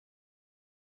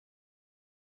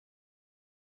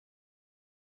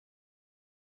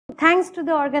Thanks to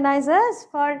the organizers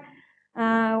for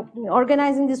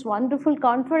organizing this wonderful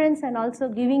conference and also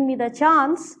giving me the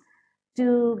chance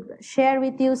to share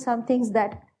with you some things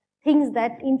that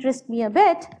interest me a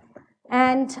bit.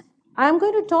 And I'm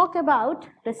going to talk about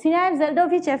the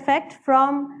Sunyaev-Zeldovich effect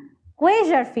from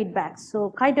quasar feedback.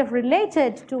 So kind of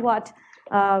related to what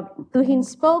Tuhin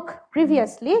spoke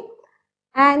previously.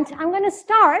 And I'm going to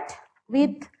start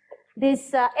with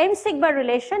this M-sigma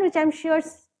relation, which I'm sure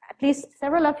at least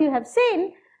several of you have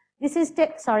seen. This is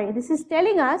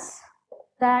telling us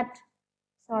that,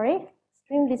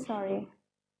 extremely sorry.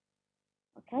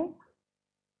 Okay.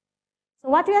 So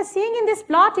what we are seeing in this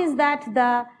plot is that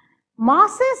the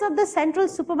masses of the central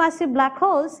supermassive black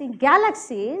holes in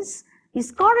galaxies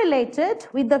is correlated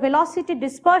with the velocity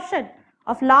dispersion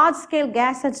of large-scale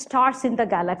gas and stars in the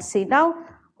galaxy. Now,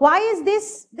 why is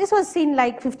this? This was seen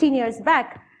like 15 years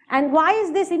back. And why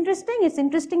is this interesting? It's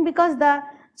interesting because the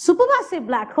supermassive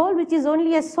black hole, which is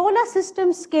only a solar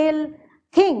system scale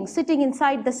thing sitting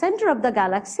inside the center of the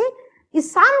galaxy,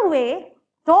 is some way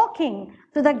talking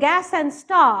to the gas and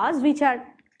stars which are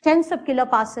tens of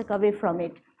kiloparsec away from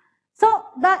it. So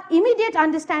the immediate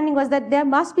understanding was that there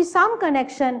must be some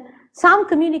connection, some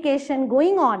communication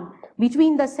going on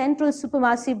between the central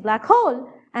supermassive black hole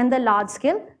and the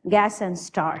large-scale gas and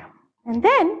star. And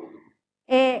then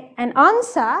an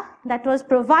answer that was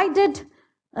provided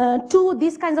to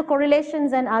these kinds of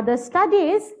correlations and other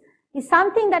studies is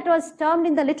something that was termed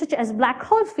in the literature as black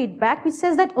hole feedback, which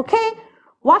says that, okay,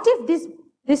 what if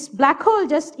this black hole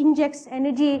just injects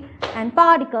energy and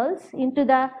particles into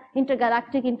the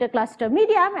intergalactic intercluster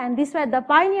medium? And these were the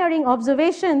pioneering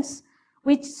observations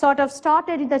which sort of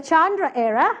started in the Chandra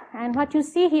era. And what you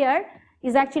see here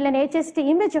is actually an HST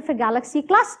image of a galaxy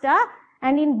cluster.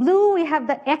 And in blue, we have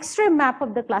the X-ray map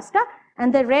of the cluster.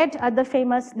 And the red are the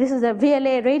famous, this is a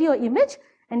VLA radio image.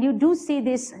 And you do see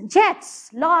these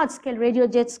jets, large-scale radio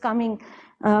jets coming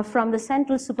from the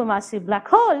central supermassive black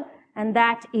hole. And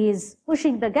that is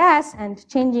pushing the gas and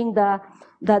changing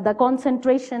the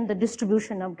concentration, the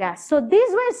distribution of gas. So these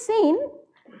were seen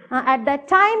at that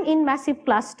time in massive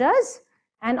clusters.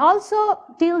 And also,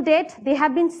 till date, they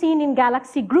have been seen in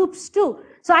galaxy groups too.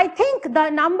 So I think the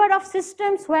number of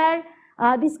systems where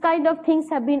these kind of things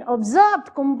have been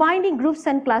observed, combining groups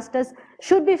and clusters,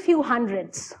 should be few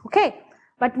hundreds, okay?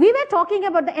 But we were talking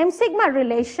about the M-sigma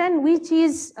relation, which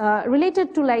is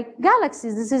related to like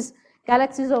galaxies. This is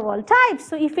galaxies of all types.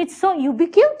 So if it's so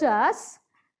ubiquitous,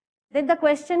 then the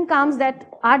question comes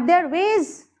that, are there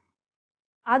ways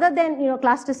other than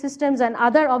cluster systems and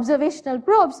other observational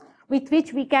probes with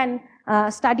which we can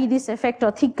study this effect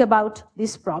or think about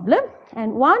this problem?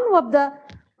 And one of the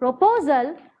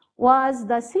proposal was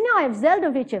the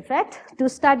Sunyaev-Zeldovich effect to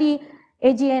study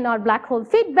AGN or black hole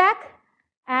feedback.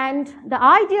 And the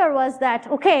idea was that,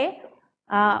 okay,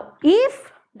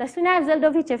 if the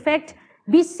Sunyaev-Zeldovich effect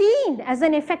be seen as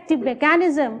an effective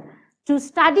mechanism to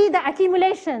study the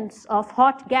accumulations of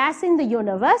hot gas in the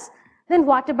universe, then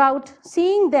what about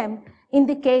seeing them in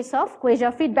the case of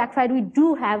quasar feedback, where we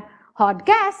do have hot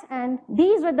gas? And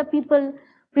these were the people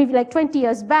like 20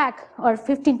 years back or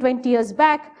 15, 20 years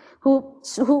back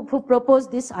who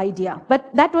proposed this idea. But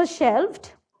that was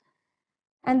shelved.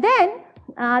 And then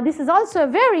this is also a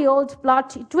very old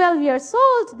plot, 12 years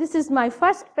old. This is my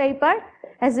first paper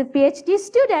as a PhD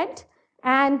student.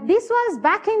 And this was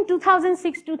back in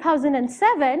 2006,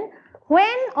 2007,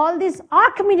 when all these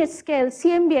Archimedes scale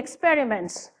CMB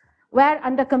experiments were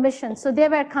under commission. So they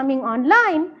were coming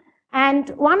online.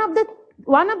 And one of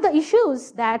the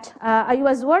issues that I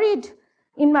was worried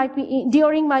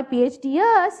during my PhD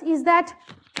years is that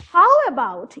how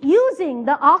about using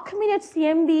the Archimedes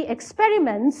CMB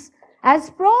experiments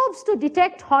as probes to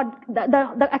detect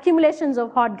the accumulations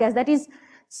of hot gas, that is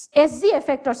SZ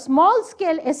effect or small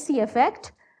scale SC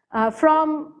effect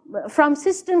from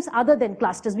systems other than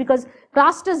clusters, because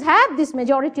clusters have this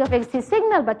majority of SC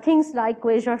signal, but things like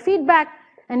quasar feedback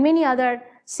and many other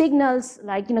signals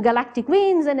like galactic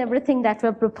winds and everything that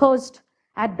were proposed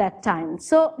at that time.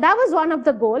 So that was one of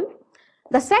the goals.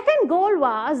 The second goal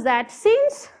was that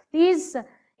since these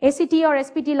ACT or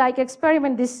SPT like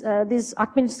experiment, these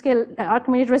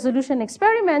Archimedes resolution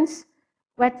experiments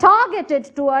were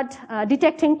targeted toward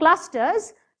detecting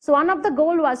clusters. So one of the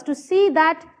goals was to see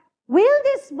that will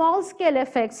these small scale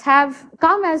effects have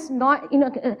come as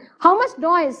how much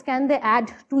noise can they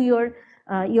add to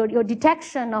your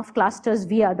detection of clusters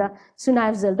via the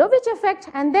Sunyaev-Zeldovich effect.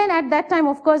 And then at that time,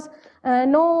 of course,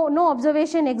 no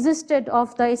observation existed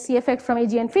of the SC effect from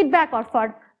AGN feedback, or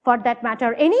for that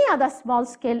matter, any other small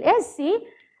scale SC.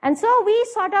 And so we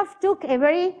sort of took a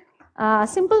very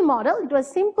simple model. It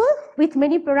was simple with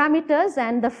many parameters,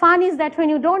 and the fun is that when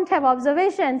you don't have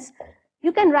observations,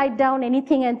 you can write down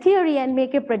anything in theory and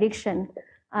make a prediction.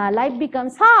 Life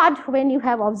becomes hard when you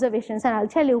have observations, and I'll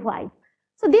tell you why.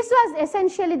 So this was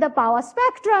essentially the power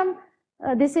spectrum.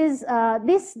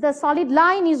 The solid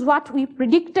line is what we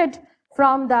predicted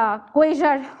from the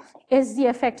Quasar SZ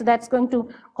effect that's going to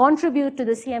contribute to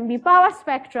the CMB power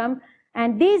spectrum.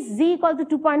 And these Z equal to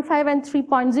 2.5 and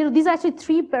 3.0, these are actually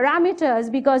 3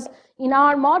 parameters, because in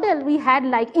our model we had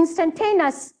like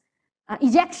instantaneous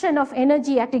ejection of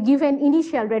energy at a given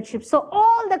initial redshift. So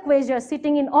all the quasars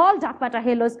sitting in all dark matter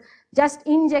halos just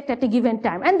inject at a given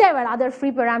time. And there were other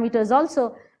free parameters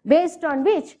also, based on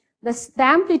which the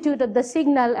amplitude of the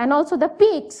signal and also the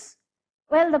peaks.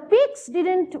 Well, the peaks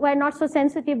were not so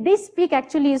sensitive. This peak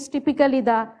actually is typically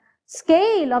the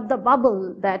scale of the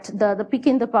bubble, that the peak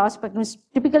in the power spectrum is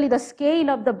typically the scale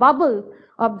of the bubble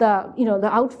of the, the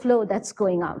outflow that's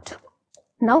going out.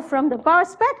 Now from the power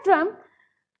spectrum,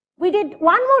 we did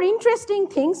one more interesting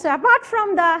thing. So apart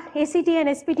from the ACT and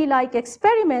SPT-like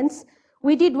experiments,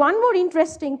 we did one more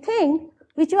interesting thing,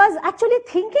 which was actually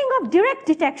thinking of direct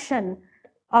detection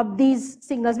of these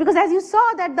signals. Because as you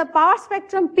saw that the power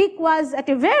spectrum peak was at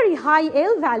a very high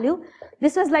L value,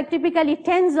 this was like typically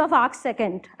tens of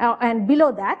arcsecond and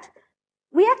below that.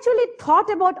 We actually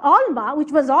thought about ALMA,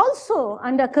 which was also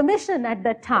under commission at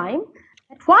that time.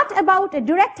 What about a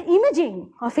direct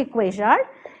imaging of a quasar?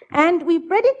 And we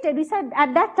predicted, we said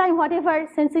at that time, whatever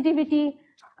sensitivity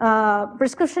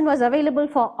prescription was available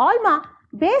for ALMA,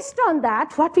 based on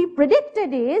that, what we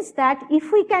predicted is that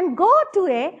if we can go to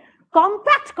a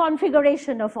compact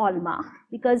configuration of ALMA,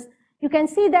 because you can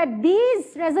see that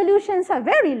these resolutions are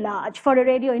very large for a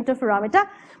radio interferometer,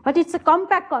 but it's a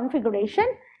compact configuration,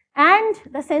 and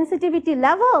the sensitivity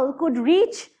level could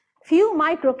reach few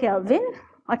microkelvin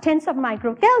or tens of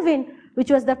microkelvin, which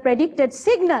was the predicted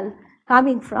signal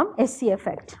coming from SC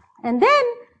effect. And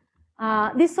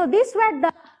then, these were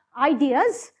the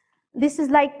ideas. This is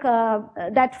like,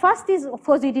 that first is, of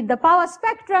course, we did the power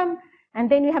spectrum, and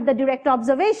then we have the direct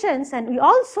observations, and we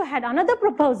also had another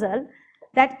proposal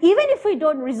that even if we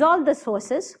don't resolve the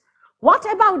sources, what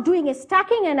about doing a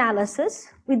stacking analysis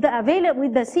with the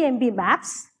CMB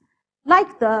maps,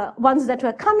 like the ones that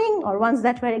were coming or ones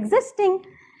that were existing,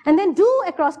 and then do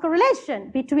a cross correlation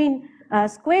between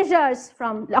quasars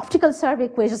from optical survey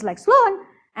quasars like Sloan,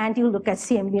 and you look at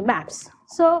CMB maps.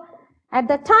 So at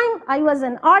the time, I was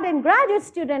an ardent graduate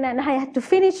student, and I had to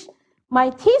finish my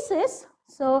thesis.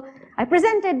 So I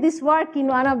presented this work in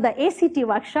one of the ACT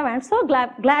workshops. I'm so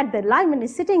glad that Lyman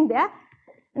is sitting there.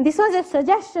 And this was a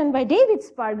suggestion by David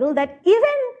Spargle that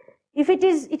even if it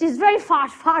is very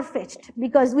far-fetched,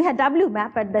 because we had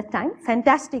WMAP at that time,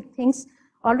 fantastic things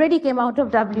already came out of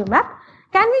WMAP.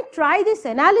 Can we try this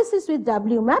analysis with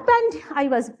WMAP? And I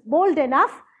was bold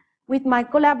enough with my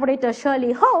collaborator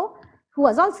Shirley Ho, who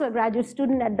was also a graduate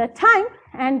student at that time,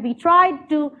 and we tried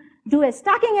to do a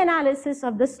stacking analysis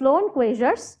of the Sloan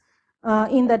quasars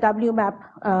in the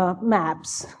WMAP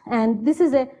maps. And this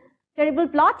is a terrible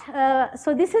plot.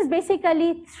 So this is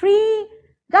basically 3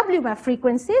 WMAP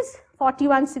frequencies,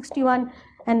 41, 61,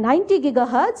 and 90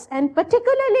 gigahertz. And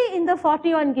particularly in the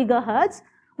 41 gigahertz,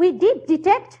 we did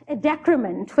detect a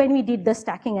decrement when we did the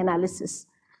stacking analysis.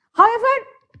 However,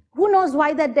 who knows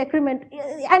why that decrement,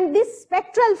 and this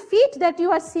spectral feat that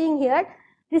you are seeing here,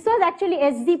 this was actually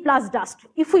SZ plus dust.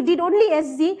 If we did only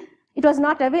SZ, it was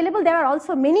not available. There are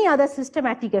also many other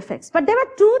systematic effects. But there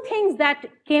were 2 things that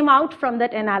came out from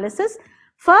that analysis.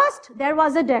 First, there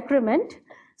was a decrement.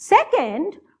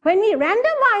 Second, when we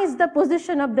randomized the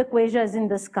position of the quasars in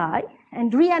the sky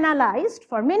and reanalyzed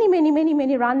for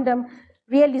many random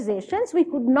realizations, we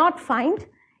could not find,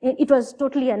 it was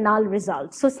totally a null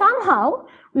result. So somehow,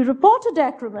 we report a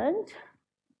decrement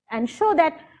and show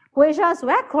that quasars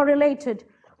were correlated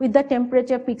with the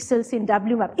temperature pixels in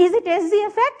WMAP. Is it SZ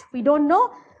effect? We don't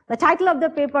know. The title of the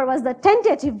paper was the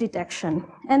tentative detection.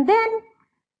 And then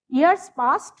years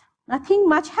passed, nothing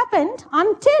much happened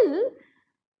until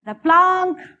the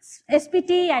Planck,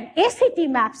 SPT, and ACT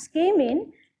maps came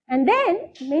in. And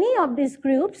then many of these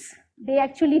groups, they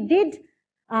actually did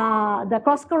the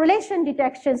cross-correlation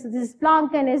detections. This is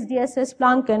Planck and SDSS,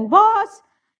 Planck and Voss,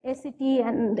 ACT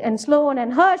and Sloan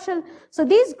and Herschel. So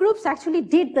these groups actually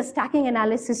did the stacking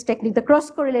analysis technique, the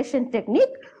cross-correlation technique.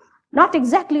 Not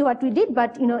exactly what we did,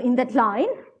 but in that line.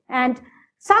 And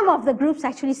some of the groups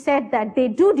actually said that they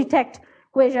do detect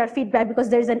quasar feedback because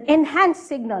there is an enhanced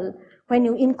signal when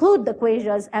you include the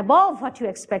quasars above what you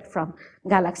expect from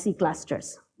galaxy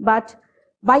clusters. But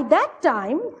by that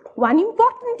time, one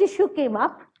important issue came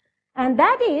up, and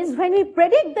that is when we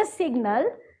predict the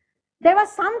signal, there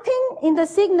was something in the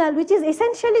signal which is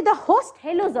essentially the host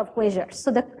halos of quasars.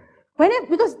 So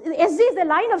because SZ is the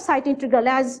line of sight integral,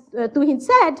 as Tuhin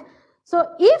said, so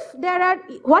if there are,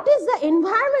 what is the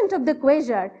environment of the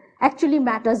quasar actually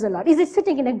matters a lot. Is it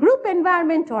sitting in a group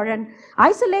environment or an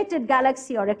isolated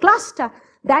galaxy or a cluster?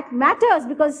 That matters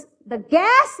because the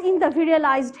gas in the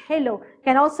virialized halo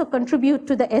can also contribute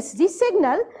to the SZ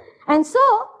signal. And so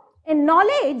a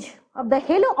knowledge of the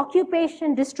halo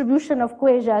occupation distribution of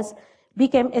quasars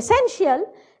became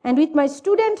essential. And with my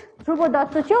student Dhruva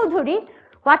Datta Chaudhuri,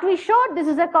 what we showed, this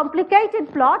is a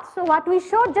complicated plot. So what we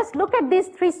showed, just look at these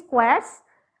three squares.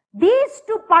 These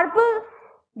two purple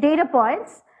data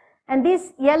points and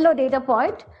this yellow data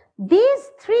point, these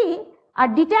three are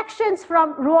detections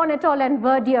from Ruan et al. And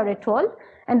Verdier et al.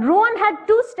 And Ruan had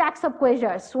two stacks of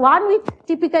quasars, one with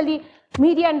typically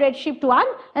median redshift 1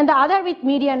 and the other with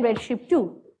median redshift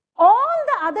 2. All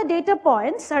the other data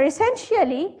points are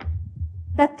essentially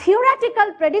the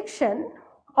theoretical prediction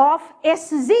of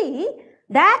SZ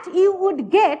that you would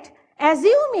get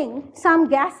assuming some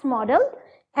gas model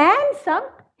and some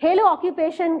halo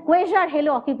occupation, quasar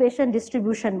halo occupation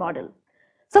distribution model.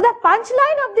 So the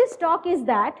punchline of this talk is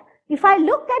that if I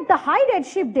look at the high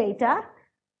redshift data,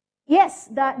 yes,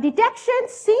 the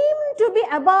detections seem to be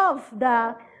above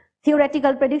the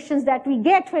theoretical predictions that we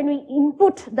get when we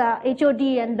input the HOD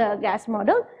and the gas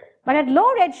model. But at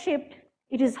low redshift,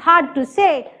 it is hard to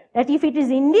say that if it is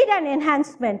indeed an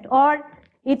enhancement or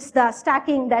it's the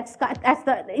stacking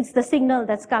it's the signal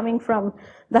that's coming from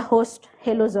the host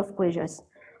halos of quasars.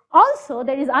 Also,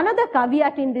 there is another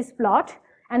caveat in this plot,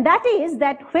 and that is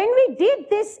that when we did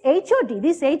this HOD,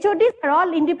 these HODs are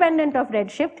all independent of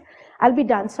redshift. I'll be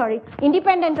done, sorry,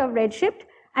 independent of redshift.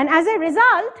 And as a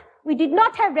result, we did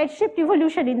not have redshift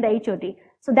evolution in the HOD.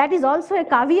 So that is also a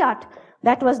caveat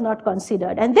that was not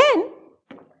considered. And then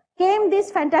came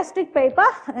this fantastic paper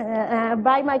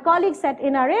by my colleagues at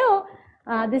NRAO.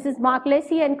 This is Mark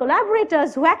Lacey and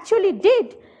collaborators who actually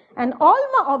did an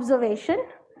ALMA observation.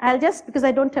 I'll just, because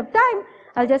I don't have time,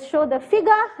 I'll just show the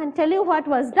figure and tell you what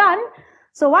was done.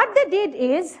 So what they did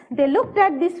is they looked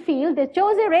at this field, they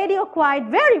chose a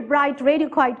radioquiet, very bright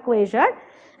radioquiet quasar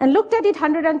and looked at it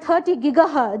 130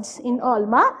 gigahertz in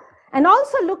ALMA and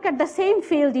also looked at the same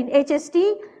field in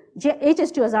HST.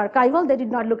 HST was archival, they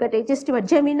did not look at HST, but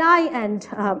Gemini and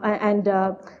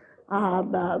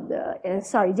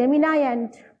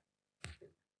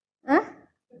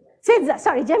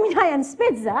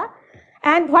Spitzer.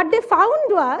 And what they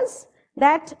found was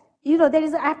that, you know,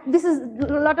 this is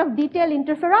a lot of detailed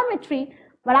interferometry,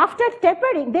 but after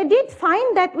tapering, they did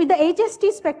find that with the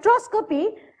HST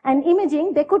spectroscopy and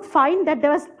imaging, they could find that there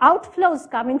was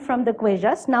outflows coming from the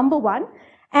quasars, number one.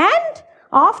 And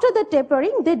after the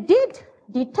tapering, they did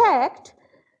detect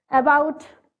about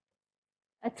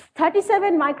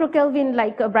 37 microkelvin,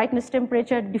 like a brightness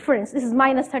temperature difference. This is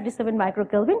minus 37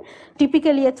 microkelvin,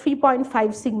 typically a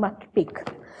 3.5 sigma peak.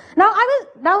 Now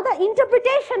the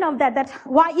interpretation of that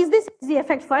why is this SZ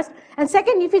effect first, and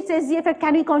second, if it's SZ effect,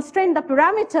 can we constrain the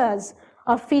parameters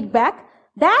of feedback?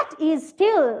 That is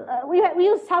still, we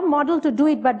use some model to do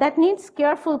it, but that needs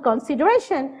careful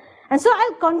consideration. And so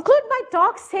I'll conclude my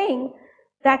talk saying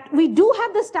that we do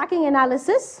have the stacking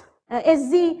analysis.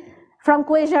 SZ from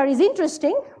quasar is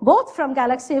interesting, both from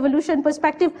galaxy evolution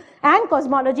perspective and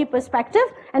cosmology perspective.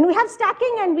 And we have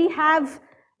stacking and we have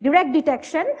direct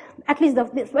detection, at least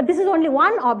but this is only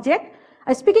one object.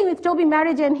 I was speaking with Toby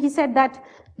Marriage and he said that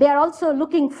they are also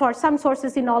looking for some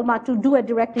sources in ALMA to do a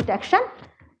direct detection.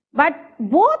 But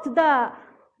both the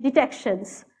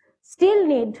detections still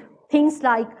need things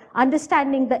like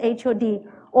understanding the HOD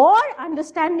or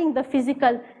understanding the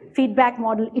physical feedback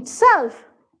model itself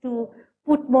to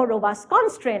put more robust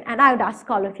constraint. And I would ask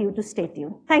all of you to stay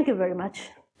tuned. Thank you very much.